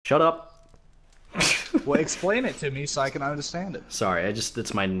Shut up. Well, explain it to me so I can understand it. Sorry,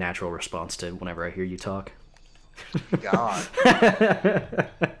 it's my natural response to whenever I hear you talk. God.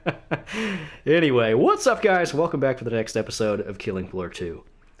 Anyway, what's up, guys? Welcome back for the next episode of Killing Floor 2.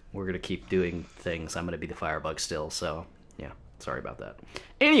 We're going to keep doing things. I'm going to be the firebug still, so yeah, sorry about that.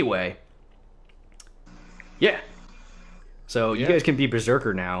 Anyway, yeah. So you guys can be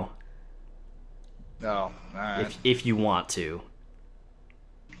Berserker now. No, alright. If you want to.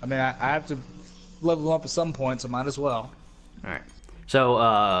 I mean, I have to level up at some point, so might as well. Alright. So,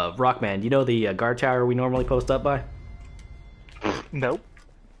 Rockman, you know the guard tower we normally post up by? Nope.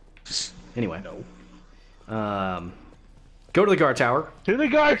 Anyway. No. Go to the guard tower. To the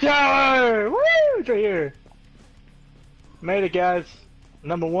guard tower! Woo! It's right here. Made it, guys.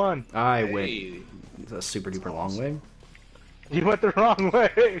 Number 1. I went a super duper long way. You went the wrong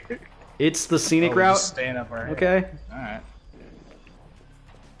way. It's the scenic route. Stand up right Okay. Alright.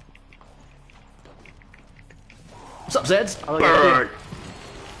 What's up, Zeds? Burn!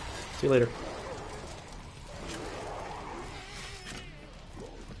 See you later.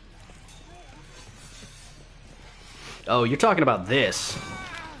 Oh, you're talking about this.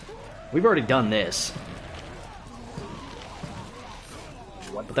 We've already done this.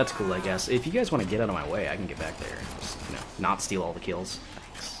 But that's cool, I guess. If you guys want to get out of my way, I can get back there. Just, not steal all the kills.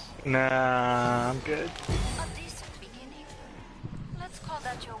 Thanks. Nah, I'm good. A decent beginning. Let's call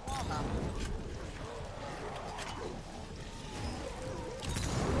that your warm-up.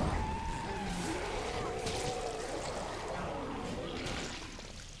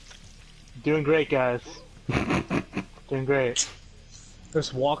 Doing great, guys. Doing great.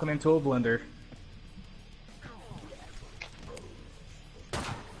 Just walking into a blender.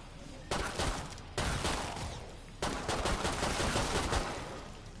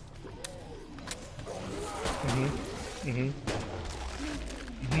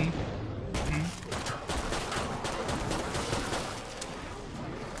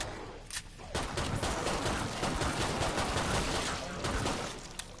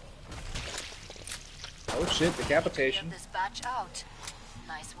 Oh shit, decapitation. Get this batch out.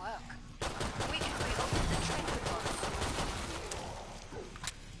 Nice work. We can reopen the train reports.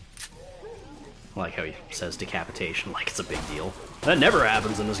 I like how he says decapitation like it's a big deal. That never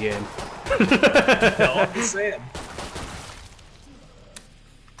happens in this game. No, I'm just saying.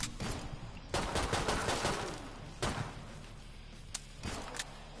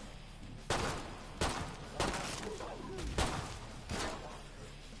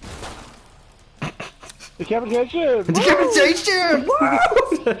 Decapitation! Decapitation!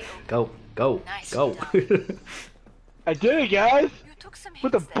 Woo! Go, go, Nice go. I did it, guys! You took some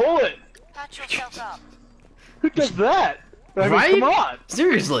With a hits there. bullet! Patch yourself up. Who does that? I mean, Right? come on!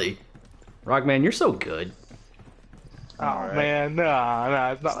 Seriously. Rockman, you're so good. Oh, Alright. man,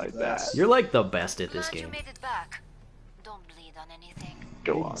 nah, it's not like that. You're like the best at this Glad you game. made it back. Don't bleed on anything.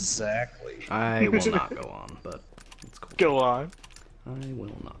 Go on. Exactly. I will not go on, but it's cool. Go on. I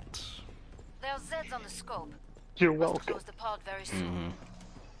will not. There's Zeds on the scope. You're Must welcome. close the pod very soon.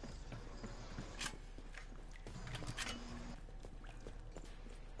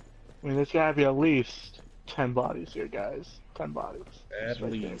 I mean, there's gotta be at least 10 bodies here, guys. 10 bodies. At Just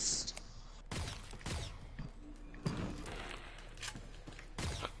right there. least.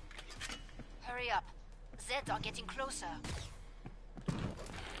 Hurry up. Zeds are getting closer.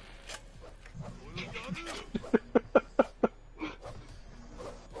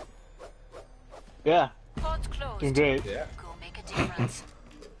 Yeah, Pod's closed. doing great. Yeah. Go make a difference.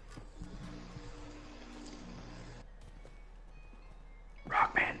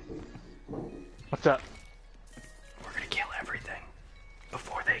 Rockman, What's up? we're gonna kill everything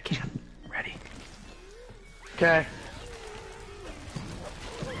before they can. Ready? Okay.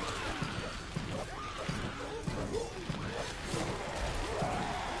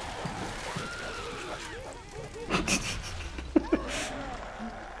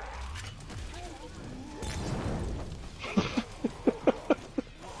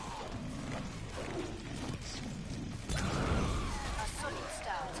 A solid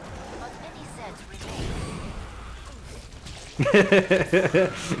start, but many Zeds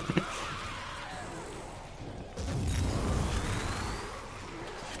remain.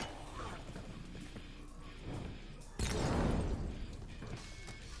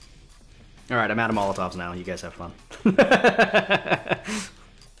 Alright, I'm out of Molotovs now. You guys have fun.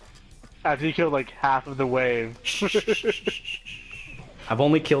 After you killed like half of the wave. I've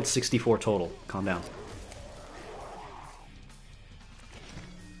only killed 64 total. Calm down.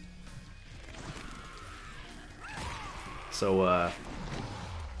 So,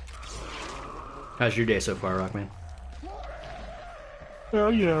 how's your day so far, Rockman?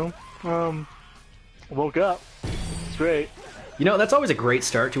 Well, woke up. It's great. You know, that's always a great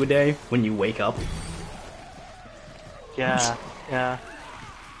start to a day when you wake up. Yeah, yeah.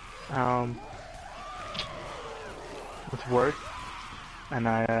 With work,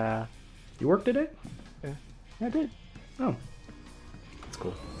 and You work today? yeah, I did. Oh, that's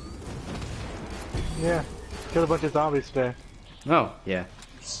cool. Yeah, killed a bunch of zombies today. Oh, yeah.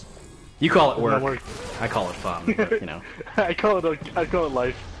 You call it Not work. I call it fun, but, you know. I call it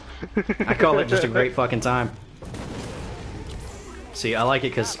life. I call it just a great fucking time. See, I like it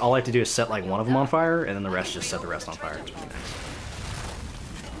because all I have to do is set like one of them on fire, and then the rest just set the rest on fire. It's really nice.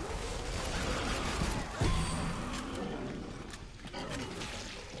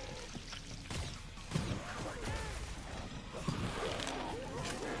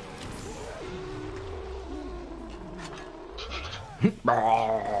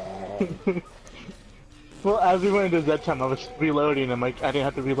 Well, as we went into that time, I was reloading, and I didn't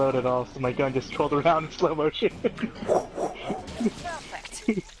have to reload at all, so my gun just trolled around in slow motion. Perfect.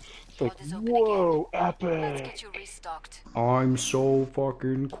 It's like, Pod is open whoa, again. Let's epic! get you restocked. I'm so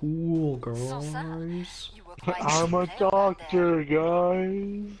fucking cool, So, sir, guys. you were quite I'm a player back doctor,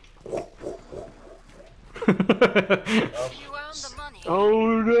 guys. there. You earned the money.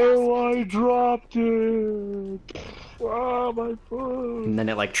 Oh no, I dropped it! Oh, my phone! And then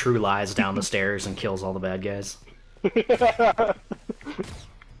it like true lies down the stairs and kills all the bad guys.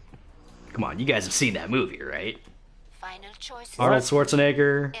 Come on, you guys have seen that movie, right? Final choice. Arnold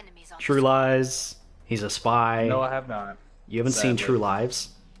Schwarzenegger, Enemies on True Lies. He's a spy. No, I have not. You haven't seen Sadly. True Lives?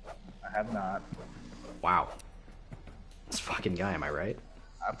 I have not. Wow. This fucking guy, am I right?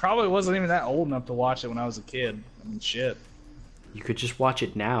 I probably wasn't even that old enough to watch it when I was a kid. I mean, shit. You could just watch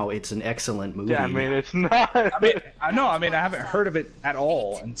it now. It's an excellent movie. Yeah, I mean, it's not. I mean, I know. I mean, I haven't heard of it at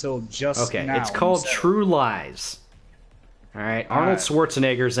all until just okay, now. it's when you called said it. True Lies. All right, Arnold Alright.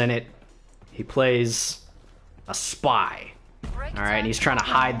 Schwarzenegger's in it. He plays a spy. Break All right, and time. he's trying to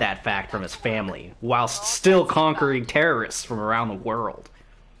hide that fact from his family whilst still conquering terrorists from around the world.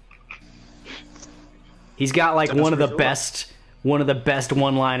 He's got like one of the best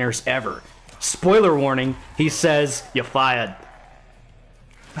one-liners ever. Spoiler warning, he says, "You're fired."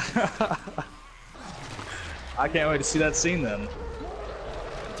 I can't wait to see that scene then.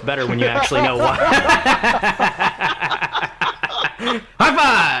 It's better when you actually know why.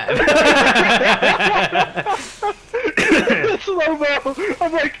 High five! Slow-mo!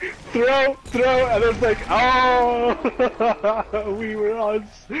 I'm like, throw, and it's like, oh! we were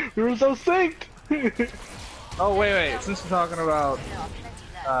so synced! Oh wait. Since we're talking about There are plenty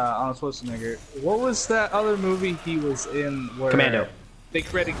there. Arnold Schwarzenegger, what was that other movie he was in where Commando. they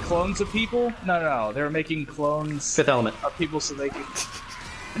created clones of people? No. They were making clones Fifth Element. of people so they could.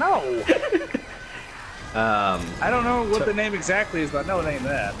 No. Um, I don't know what the name exactly is, but I know it ain't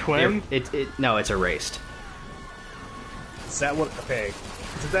that. Twin? no, it's erased. Is that what? Okay.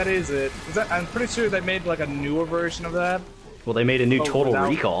 So that is it. Is that, I'm pretty sure they made like a newer version of that. Well, they made a new Oh, Total without-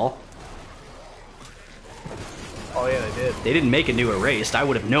 Recall. Oh yeah, they did. They didn't make a new Erased. I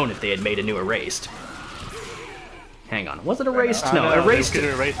would have known if they had made a new Erased. Hang on, was it Erased? I No, know, they Erased.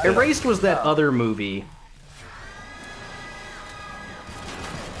 could've erased it. Erased was that other movie.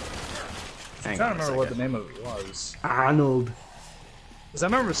 I'm Hang trying on to a remember what the second. name of it was. Arnold. Because I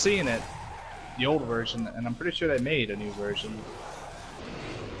remember seeing it, the old version, and I'm pretty sure they made a new version.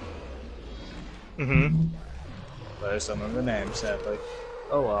 Mm-hmm. But I just don't remember the name, sadly.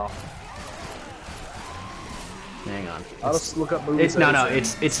 Oh well. Hang on. I'll just look up movies.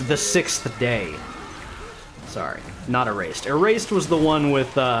 It's it's The Sixth Day. Sorry, not Erased. Erased was the one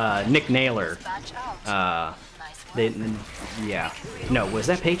with Nick Naylor. Badge out. Nice work. They, yeah. No, was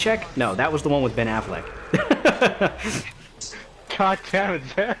that Paycheck? No, that was the one with Ben Affleck. God damn it,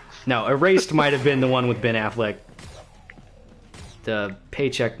 Zach. No, Erased might have been the one with Ben Affleck. The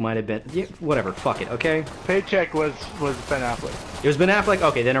Paycheck might have been... Yeah, whatever, fuck it, okay? Paycheck was Ben Affleck. It was Ben Affleck?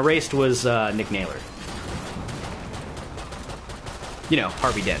 Okay, then Erased was Nick Naylor. You know,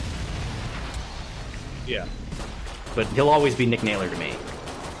 Harvey Dent. Yeah. But he'll always be Nick Naylor to me.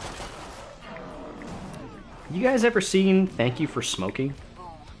 You guys ever seen Thank You for Smoking? Boom.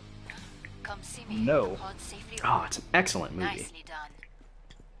 Come see me. No. Pod safely Oh, removed. it's an excellent movie. Nicely done.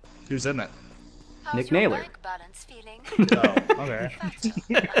 Who's in it? How's Nick your Naylor. bank balance feeling? Oh, okay.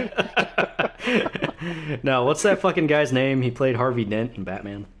 No, what's that fucking guy's name? He played Harvey Dent in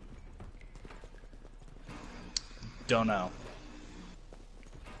Batman. Don't know.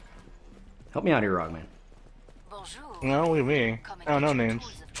 Help me out here, Rogman. Bonjour. No, only me. Come I don't know and get your names.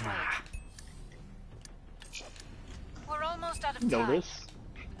 tools of trade. We're almost out of Know time. this?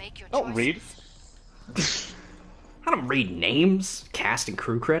 Make your Don't read. choices. I don't I'm reading names, cast and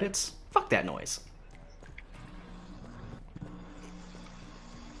crew credits. Fuck that noise.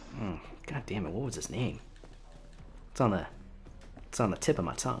 God damn it, what was his name? It's on the tip of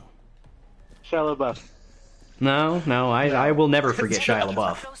my tongue. Shia LaBeouf. No, I will never forget Shia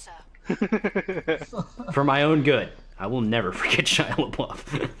LaBeouf. For my own good, I will never forget Shia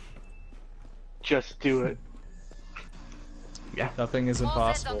LaBeouf. Just do it. Yeah. Nothing is All Zeds on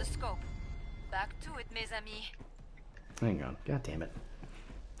impossible. the scope. Back to it, mes amis. Hang on. God damn it.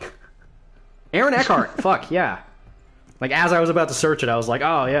 Aaron Eckhart. Fuck, yeah. Like, as I was about to search it, I was like,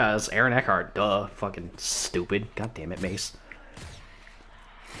 oh, yeah, it's Aaron Eckhart. Duh. Fucking stupid. God damn it, Mace.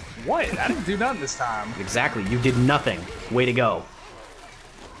 What? I didn't do nothing this time. Exactly. You did nothing. Way to go.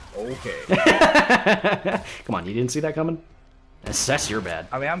 Okay. Come on, you didn't see that coming? That's your bad.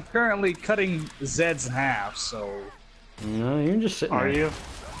 I mean, I'm currently cutting Zeds in half, so... No, you're just sitting Are there. you?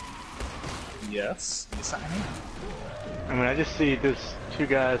 Yes. Yes, I am. I mean, I just see this two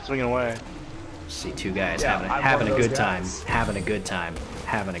guys swinging away. See two guys Yeah, I'm having one a of those good time. guys. Having a good time.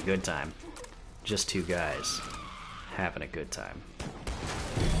 Having a good time. Just two guys. Having a good time.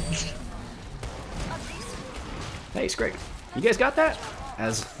 Hey, it's great. You guys got that?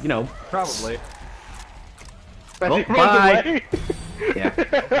 As, you know... Probably. Oh, He runs bye. away. Yeah,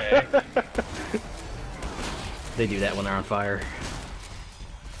 Okay. they do that when they're on fire.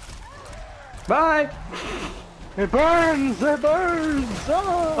 Bye! It burns! It burns!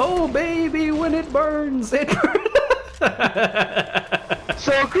 Oh, Oh, baby, when it burns, it burns!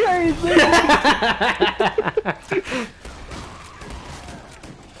 so crazy!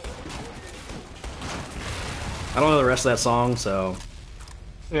 I don't know the rest of that song, so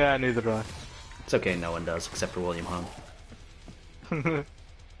Yeah, neither do I. it's okay, no one does, except for William Hung.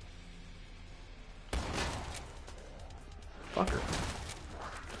 Fucker.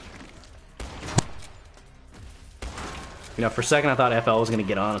 You know, for a second I thought FL was gonna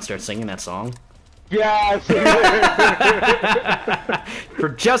get on and start singing that song. Yes! For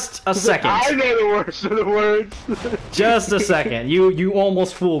just a second. I know the worst of the words. Just a second. You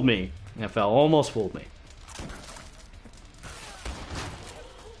almost fooled me. FL almost fooled me.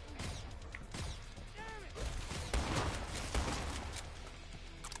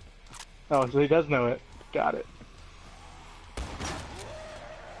 Oh, so he does know it. Got it.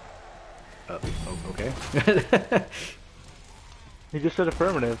 Oh, okay. He just said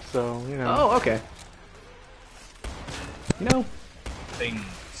affirmative, so, you know. Oh, okay. You know.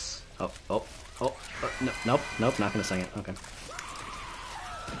 Things. Oh, no, nope, not gonna sing it. Okay.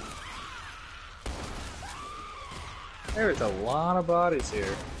 There's a lot of bodies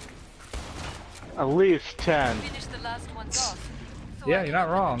here. At least 10. Finish the last ones off. So Yeah, I you're can not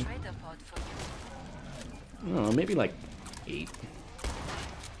open the wrong. trader pod for you. Oh, maybe like 8.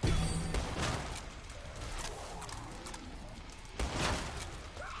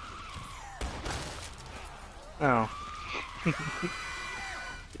 Oh.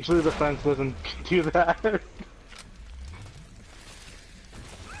 Usually the fence doesn't do that.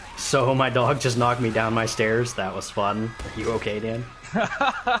 So my dog just knocked me down my stairs. That was fun. Are you okay, Dan?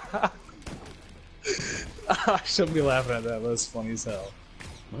 I shouldn't be laughing at that, but it's funny as hell.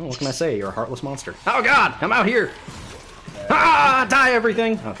 Well, what can I say? You're a heartless monster. Oh God, I'm out here. Ah, die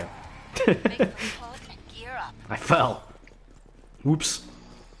everything. Okay. Make the pod and gear up. I fell. Oops.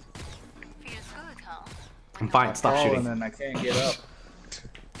 Feels good, huh? I'm fine. Stop Oh, shooting. and then I can't get up.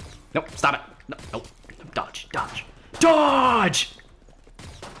 Nope. Stop it. No, nope. Dodge. Dodge. Dodge.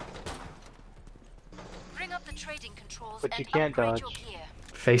 Bring up the trading controls But and you can't upgrade dodge. your gear.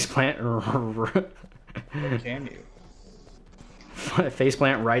 Faceplant. Or can you?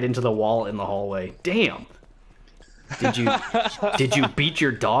 Faceplant right into the wall in the hallway. Damn. Did you beat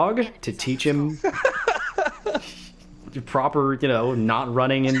your dog to teach him proper, you know, not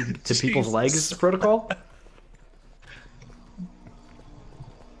running into people's legs protocol?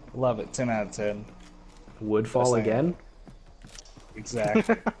 Love it. 10 out of 10. Would fall Just saying. again?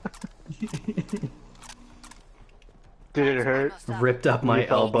 Exactly. Did it hurt? Ripped up my You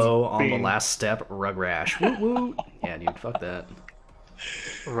felt elbow on the being- last step. Rug rash. Woo woo. Yeah, dude, fuck that.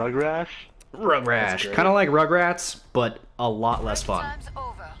 Rug rash? Rug rash. great. Kind of like Rugrats, but a lot less fun. Time's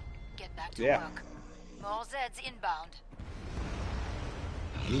over. Get back to Yeah. work. More Zeds inbound.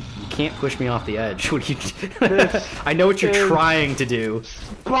 You can't push me off the edge. What are you? I know what you're is- trying to do.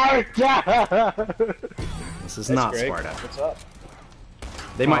 Sparta! This is That's not great. Sparta. What's up?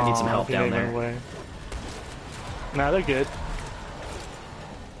 They might need some Aw, help he down made one there. away. Nah, they're good.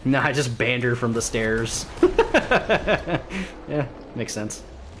 Nah, I just banned her from the stairs. Yeah, makes sense.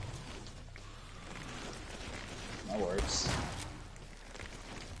 That works.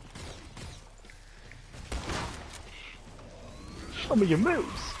 Show me your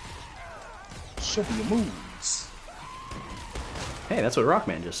moves. Show me your moves. Hey, that's what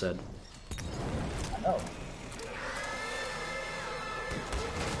Rockman just said. I know.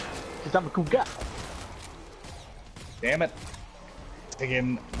 Cause I'm a cool guy. Damn it.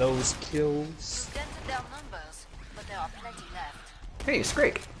 Taking those kills. Dented their numbers, but there are plenty left. Hey,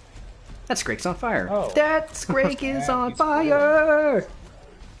 Scrake. That Scrake's on fire. Oh. That Scrake is Yeah, on he's fire!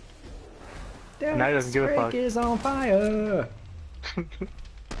 That Now he doesn't give a Scrake fuck. is on fire!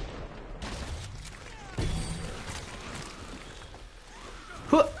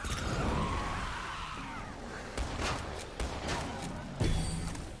 Huh.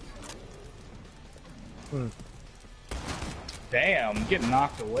 Damn, getting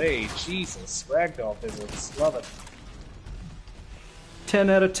knocked away. Jesus. Ragdoll physics. Love it. 10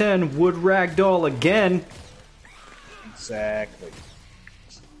 out of 10 would ragdoll again. Exactly.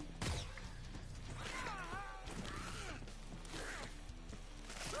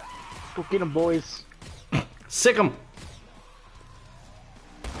 Go get him, boys. Sick 'em.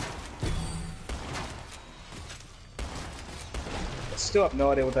 I still have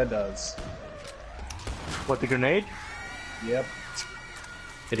no idea what that does. What, the grenade? Yep.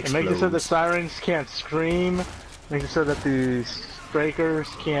 It It makes it so the explodes. sirens can't scream. Makes it so that the strikers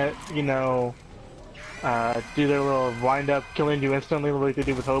can't, you know, do their little wind-up killing you instantly like they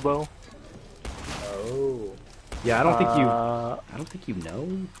do with Hobo. Oh. Yeah, I don't think you know.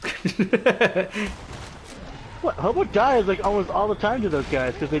 What? Hobo dies like almost all the time to those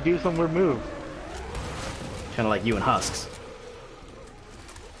guys because they do some weird move. Kind of like you and Husks.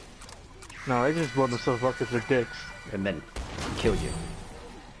 No, they just blow themselves up because they're dicks. And then kill you.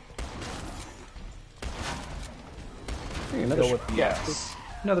 Hey, another, Go with the yes.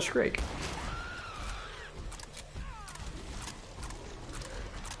 another Scrake.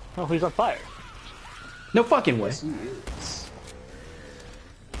 Oh, he's on fire. No fucking way. He is.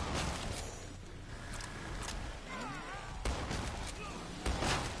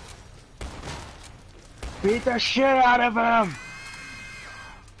 Beat the shit out of him!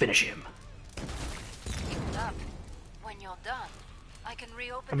 Finish him. Keep up. When you're done, I can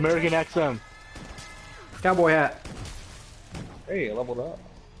reopen American the treasure XM. Cowboy hat. Hey, I leveled up.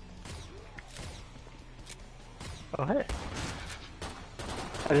 Oh, hey.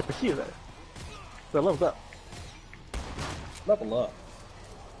 I didn't see you there. So I leveled up. Level up.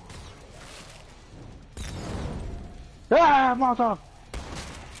 Ah, Molotov!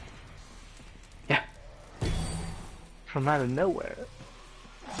 Yeah. From out of nowhere.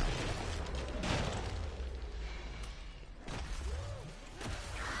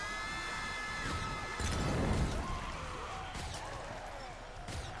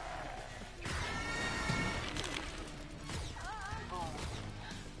 Boom.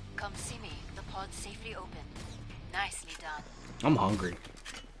 Come see me. The pod's safely open. Nicely done. I'm hungry.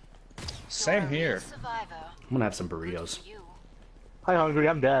 Same You're a real here. Survivor. I'm gonna have some burritos. You. Hi, hungry.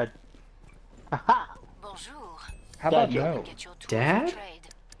 I'm dead. Aha! Bonjour. How about Dad joke. no? Get your tools Dad? of trade.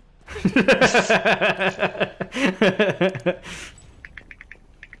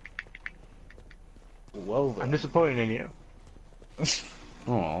 Whoa. I'm disappointed in you.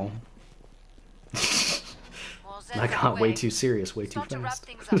 Aw. Well, I then, got way away. too serious, way too Start to wrap fast.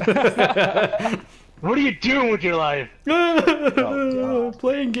 things up. What are you doing with your life? God.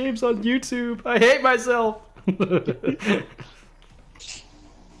 Playing games on YouTube. I hate myself.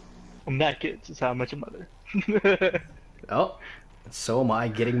 I'm that kid. Is how much a mother. Oh, so am I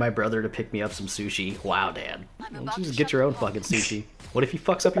getting my brother to pick me up some sushi. Wow, Dad. I'm Why don't about you to just get shut your the own pod. fucking sushi? What if he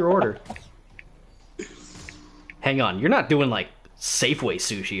fucks up your order? Hang on, you're not doing like Safeway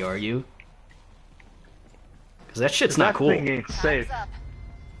sushi, are you? Because that shit's not That cool. thing ain't safe. Time's up.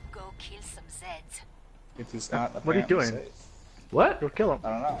 Go kill some Zeds. It is not What are you apparently doing? safe. What? Go kill him. I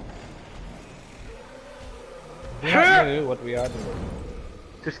don't know. We don't know what we are doing.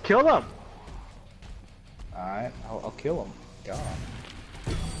 Just kill them. Alright, I'll kill him. God.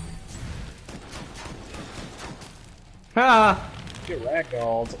 Ah! Get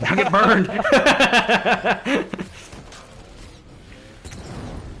ragdolled. Now get burned!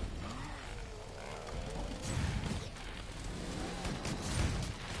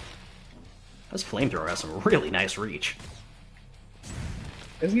 This flamethrower has some really nice reach.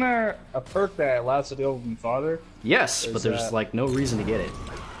 Isn't there a perk that allows it to go even farther? Yes, but Is there's that- like no reason to get it.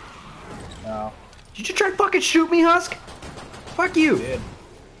 No. Did you try to fucking shoot me, Husk? Fuck you! Did.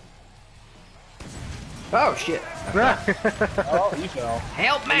 Oh shit. Oh, you fell.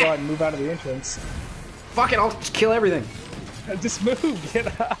 Help Go me! ahead and move out of the entrance. Fuck it, I'll just kill everything. Just move.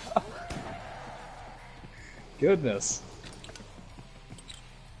 Get out. Goodness.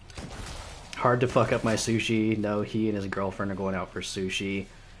 Hard to fuck up my sushi. No, he and his girlfriend are going out for sushi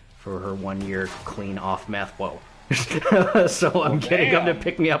for her 1 year clean off meth. Whoa. So I'm getting him to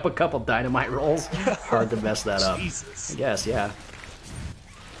pick me up a couple dynamite rolls. Hard to mess that up. Jesus. I guess, yeah.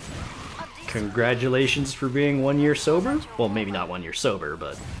 Congratulations for being 1 year sober. Well, maybe not 1 year sober,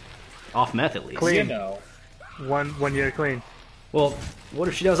 but off meth at least. Clean. You know. One year clean. Well, what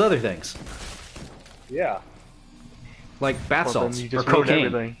if she does other things? Yeah. Like bath Well, salts then you or just ruined cocaine.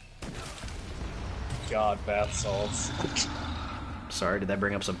 everything. God, bath salts. Sorry, did that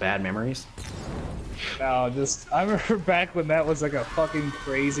bring up some bad memories? No, just I remember back when that was like a fucking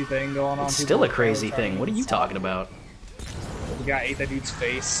crazy thing going on. It's People still a were crazy trying thing. What are you talking about? The guy ate that dude's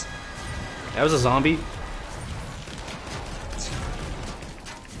face. That was a zombie?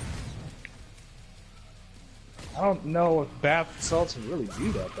 I don't know if bath salts would really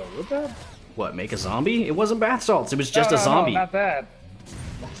do that though. Would that? What, make a zombie? It wasn't bath salts, it was just No, a zombie. No, not that.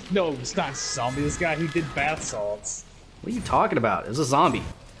 No, it's not a zombie. This guy who did bath salts. What are you talking about? It was a zombie.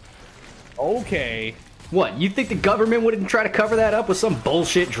 Okay. What, you think the government wouldn't try to cover that up with some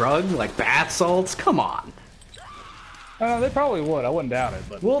bullshit drug like bath salts? Come on. They probably would. I wouldn't doubt it.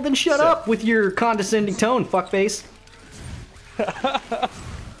 But Well, then shut up with your condescending tone, fuckface.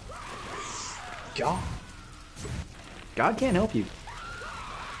 God, God can't help you.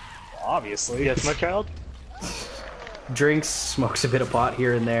 obviously. Yes, my child. Drinks, smokes a bit of pot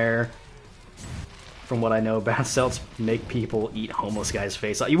here and there. From what I know, bath salts make people eat homeless guys'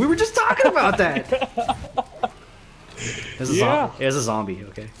 face. We were just talking about that. It's a zombie. It was a zombie.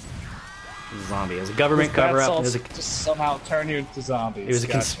 Okay. It was a zombie. It was a government cover up. It was a, just somehow turn you into zombies.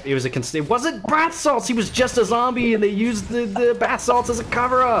 it wasn't bath salts. He was just a zombie, and they used the bath salts as a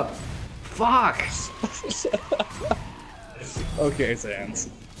cover up. Fuck. Okay, Sans.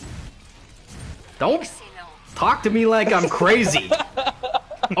 Don't talk to me like I'm crazy.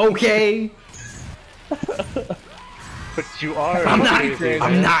 Okay. But you are. I'm not crazy.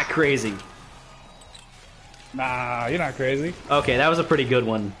 I'm not crazy. Nah, you're not crazy. Okay, that was a pretty good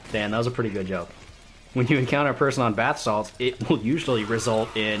one, Dan. That was a pretty good joke. When you encounter a person on bath salts, it will usually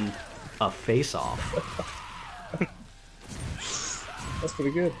result in a face-off. That's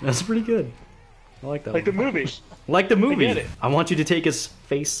pretty good. That's pretty good. I like that Like one. the movie. Like the movie. get it. I want you to take his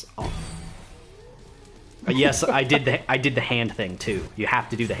face off. Yes, I did the hand thing too. You have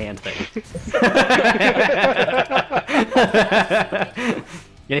to do the hand thing.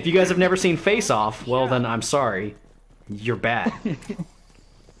 And if you guys have never seen Face Off, well then I'm sorry. You're bad.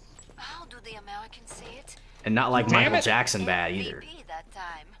 How do the Americans say it? And not like Damn Michael it. Jackson bad either. MVP that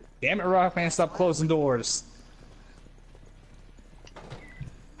time. Damn it, Rockman! Stop closing doors.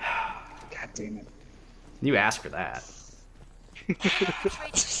 God damn it. You asked for that. Trade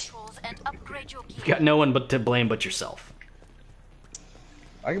controls and upgrade your gear. You got no one but to blame but yourself.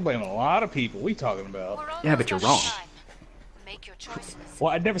 I can blame a lot of people. What are you talking about? We're Yeah, but almost you're out of wrong. time. Make your choices.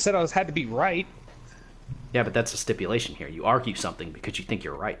 Well, I never said I had to be right. Yeah, but that's a stipulation here. You argue something because you think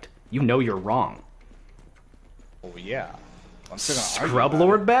you're right. You know you're wrong. Oh yeah. I'm still gonna argue Scrub about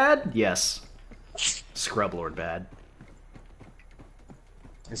Lord bad? Yes. Scrub Lord bad.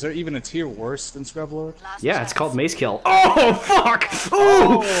 it. Is there even a tier worse than Scrub Lord? Last Yeah, chance. it's called Mace Kill. Oh, fuck!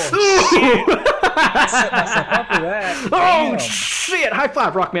 Ooh! Ooh! After that. Oh, Damn. shit! High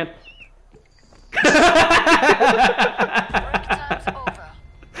five, Rockman! Work time's over.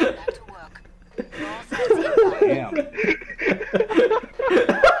 Back to work. All sets inbound.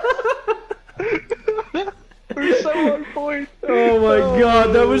 Damn. We're so on point. Oh my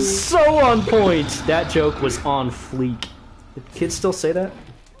god, that was so on point! That joke was on fleek. Did kids still say that?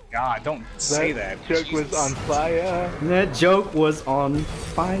 God, don't say that. Joke was Jesus. on fire. That joke was on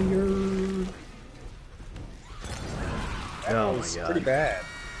fire. That Oh was my pretty god. bad.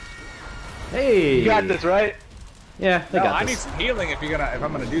 Hey! You got this, right? Yeah, I No, got I this. need some healing if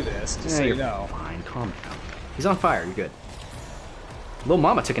I'm gonna do this. Just Yeah, so you you're know. fine. Calm down. He's on fire. You're good. Little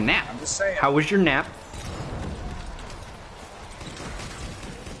mama took a nap. I'm just saying. How was your nap?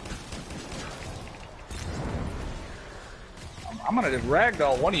 I'm gonna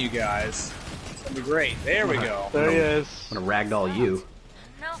ragdoll one of you guys. It's gonna be great. There we go. There he is. I'm gonna ragdoll you.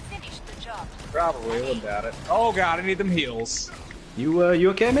 Now finish the job. Probably, I wouldn't doubt it. Oh god, I need them heals. You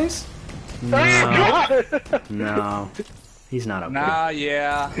okay, Mace? No. God! No. He's not okay. Nah,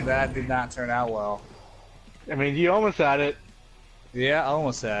 yeah, that did not turn out well. I mean, you almost had it. Yeah, I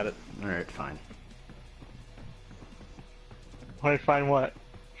almost had it. Alright, fine. Want to find what?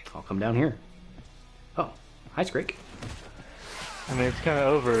 I'll come down here. Oh. Hi, Scrake. I mean, it's kind of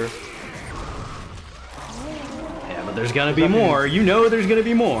over. Yeah, but there's gonna be more. You know there's gonna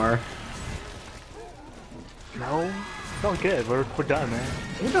be more. No. It's all good. We're done, man.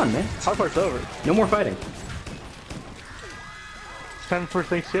 We're done, man. Hard part's over. No more fighting. It's time for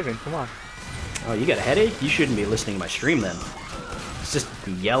Thanksgiving. Come on. Oh, you got a headache? You shouldn't be listening to my stream then. It's just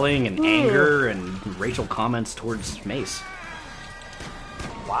yelling and anger and racial comments towards Mace.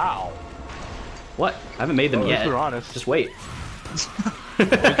 Wow. What? I haven't made them yet. We're honest. Just wait.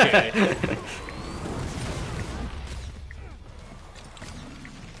 Okay.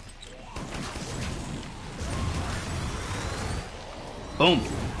 Boom.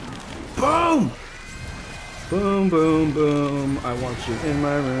 Boom! Boom, boom, boom. I want you in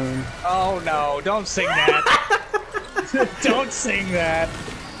my room. Oh no, don't sing that. Don't sing that.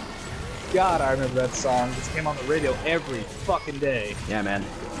 God, I remember that song. This came on the radio every fucking day. Yeah, man.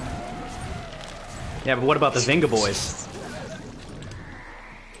 Yeah, but what about the Vinga Boys?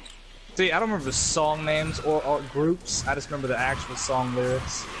 See, I don't remember the song names or groups. I just remember the actual song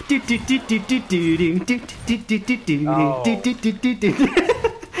lyrics.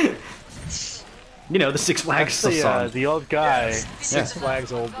 You know, the Six Flags That's song. the old guy. Yes, Six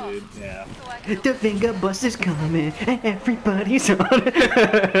Flags old dude. Yeah. The Vinga bus is coming, and everybody's on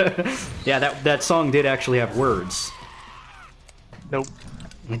it. Yeah, that song did actually have words. Nope.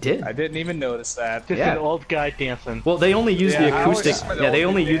 It did. I didn't even notice that. Just Yeah. an old guy dancing. Well, they only use the Yeah, I always acoustic. remember the Yeah, they old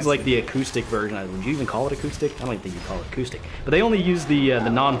only dude use like dancing. the acoustic version. Would you even call it acoustic? I don't think you call it acoustic. But they only use the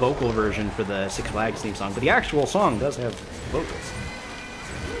non-vocal version for the Six Flags theme song. But the actual song does have vocals.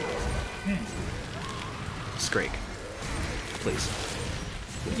 Scrake, please.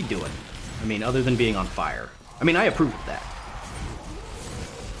 What are you doing? I mean, other than being on fire. I mean, I approve of that.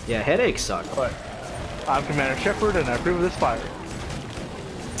 Yeah, headaches suck. But I'm Commander Shepard, and I approve of this fire.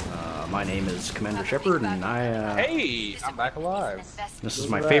 My name is Commander Shepard, and I. hey, I'm back alive. This is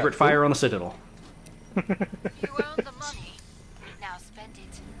my favorite fire on the Citadel. You earned the money. Now spend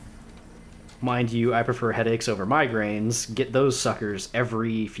it. Mind you, I prefer headaches over migraines. Get those suckers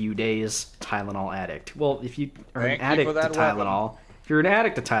every few days. Tylenol addict. Well, if you are Thank an you addict for to that weapon. Tylenol, if you're an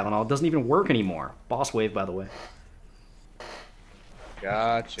addict to Tylenol, it doesn't even work anymore. Boss wave, by the way.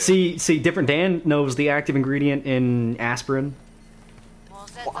 Gotcha. See, different Dan knows the active ingredient in aspirin.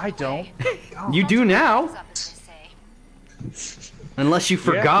 Well, I don't. You do now, Something to say. unless you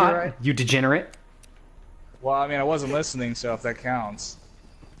forgot. you're right. You degenerate. Well, I mean, I wasn't listening, so if that counts.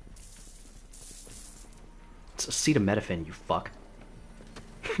 It's acetaminophen, you fuck.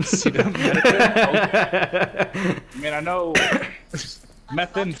 I mean, I know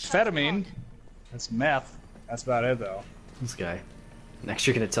methamphetamine. That's meth. That's about it, though. This guy. Next,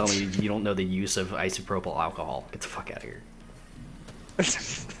 you're gonna tell me you don't know the use of isopropyl alcohol. Get the fuck out of here.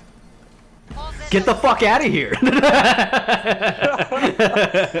 Get the fuck out of here! That's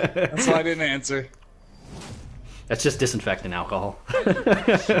why I didn't answer. That's just disinfectant alcohol.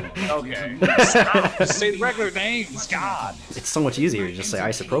 Okay. Stop. Just say the regular names. God. It's so much easier to just say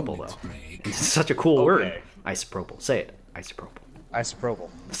isopropyl, though. It's such a cool word. Okay. Isopropyl. Say it. Isopropyl. Isopropyl.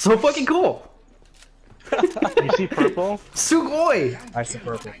 So fucking cool! You see purple? Sugoi!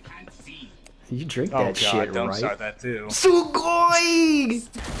 Isopropyl. You drink Oh, that God. shit, Don't right? start that, too. Sugoi!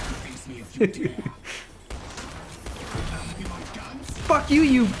 Fuck you,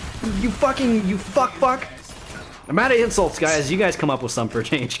 you fuck. I'm out of insults, guys. You guys come up with some for a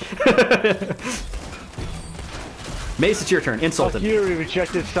change. Mace, it's your turn. Insult Fuck him. you, we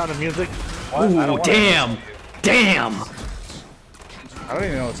rejected Sound of Music. What? I don't Ooh, wanna damn! listen to Damn! you. I don't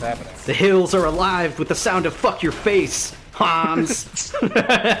even know what's happening. The hills are alive with the sound of fuck your face, Hans.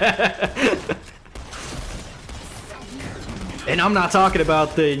 And I'm not talking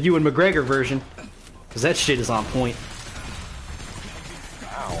about the Ewan McGregor version, because that shit is on point.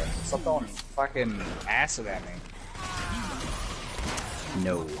 Wow. Stop throwing fucking acid at me.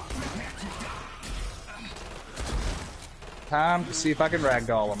 No. Time to see if I can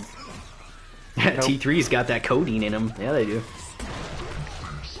ragdoll him. T3's got that codeine in them. Yeah, they do.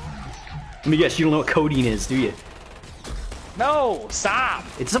 Let me guess, you don't know what codeine is, do you? No! Stop!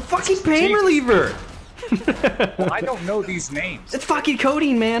 It's a fucking pain Jesus. reliever! Well, I don't know these names. It's fucking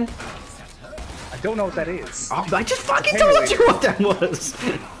codeine, man! I don't know what that is. Oh, I just fucking Pain told reliever. you what that was!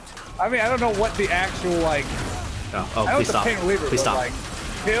 I mean, I don't know what the actual, like... Oh, I know please it's a stop. pain reliever, Please but, stop. like,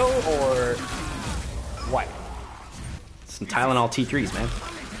 pill or... what? Some Tylenol T3s, man.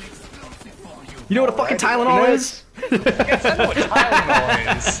 You know what a fucking Alright. Tylenol Next. is? Yes, I know what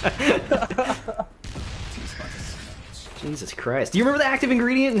Tylenol is. Jesus Christ. Do you remember the active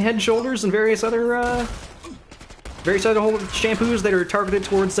ingredient in Head and Shoulders and various other shampoos that are targeted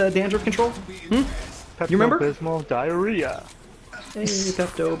towards dandruff control? You remember? Pepto-Bismol diarrhea. Hey,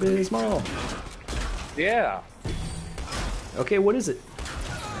 Pepto-Bismol. Yeah. Okay, what is it?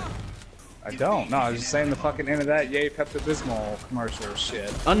 I don't. No, I was just saying the fucking end of that Yay Pepto-Bismol commercial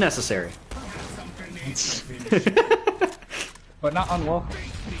shit. Unnecessary. But not unwelcome.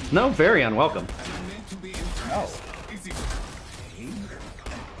 No, very unwelcome. No.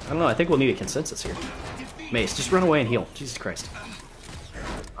 I don't know, I think we'll need a consensus here. Mace, just run away and heal. Jesus Christ.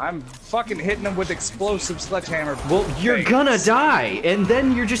 I'm fucking hitting him with explosive sledgehammer. Well, you're things. gonna die, and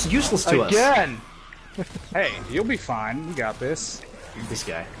then you're just useless to us. Again! Hey, you'll be fine. You got this. This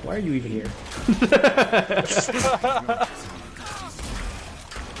guy. Why are you even here?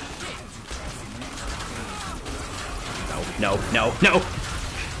 No, no, no, no!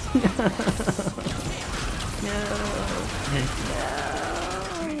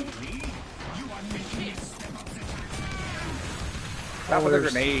 Stop with the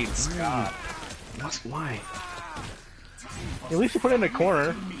grenades. God. Why? At least you put it in the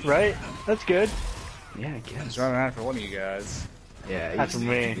corner, right? That's good. Yeah, I He's guess. running out for one of you guys. Yeah, That's he's,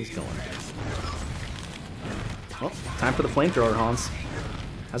 me. he's going. Well, time for the flamethrower, Hans.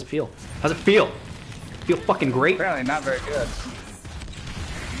 How's it feel? How's it feel? Feel fucking great? Apparently not very good.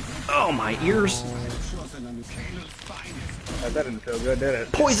 Oh, my ears. That didn't feel good, did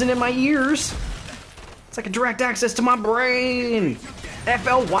it? Poison in my ears. It's like a direct access to my brain.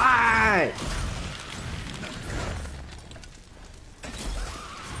 FLY.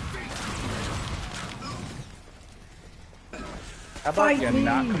 How about Fight you me.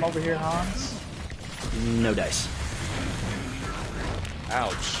 not come over here, Hans? No dice.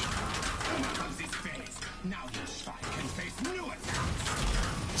 Ouch.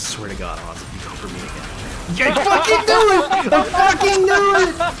 Swear to God, Hans, if you go for me again. I fucking knew it! I fucking knew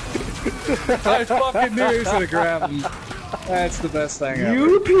it! I fucking knew he was gonna grab him. That's the best thing ever.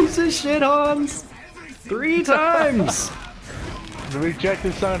 You piece of shit, Hans! 3 times! The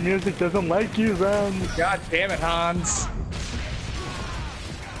rejected Sound of Music doesn't like you, then. God damn it, Hans.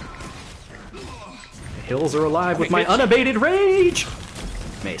 The hills are alive with my unabated rage!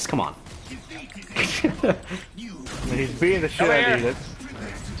 Mace, come on. He's beating the shit Come out here. of you.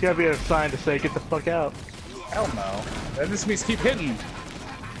 It's gotta be a sign to say, get the fuck out. Hell no. That just means keep hitting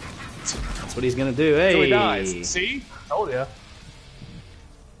That's what he's gonna do. Hey! until he dies. See? Told ya.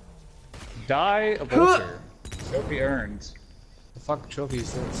 Die a vulture. Trophy earned. The fuck trophy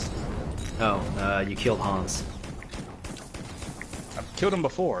is this? Oh, you killed Hans. I've killed him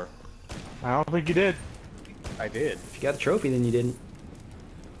before. I don't think you did. I did. If you got a trophy, then you didn't.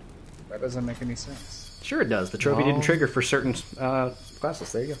 That doesn't make any sense. Sure it does. The trophy No. didn't trigger for certain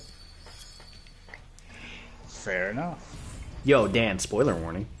classes. There you go. Fair enough. Yo, Dan, spoiler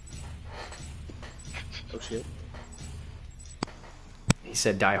warning. Oh shit. He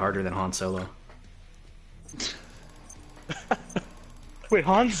said die harder than Han Solo. Wait,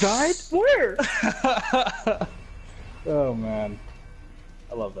 Hans died? Where? Oh man.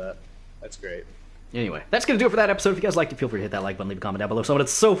 I love that. That's great. Anyway, that's going to do it for that episode. If you guys liked it, feel free to hit that like button, leave a comment down below, so on and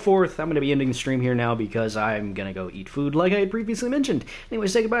so forth. I'm going to be ending the stream here now because I'm going to go eat food like I had previously mentioned. Anyway,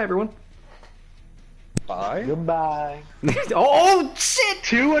 say goodbye, everyone. Bye. Goodbye. Oh, shit!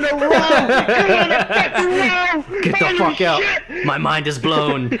 2 in a row! Get the fuck out. My mind is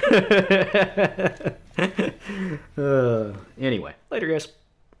blown. Anyway, later, guys.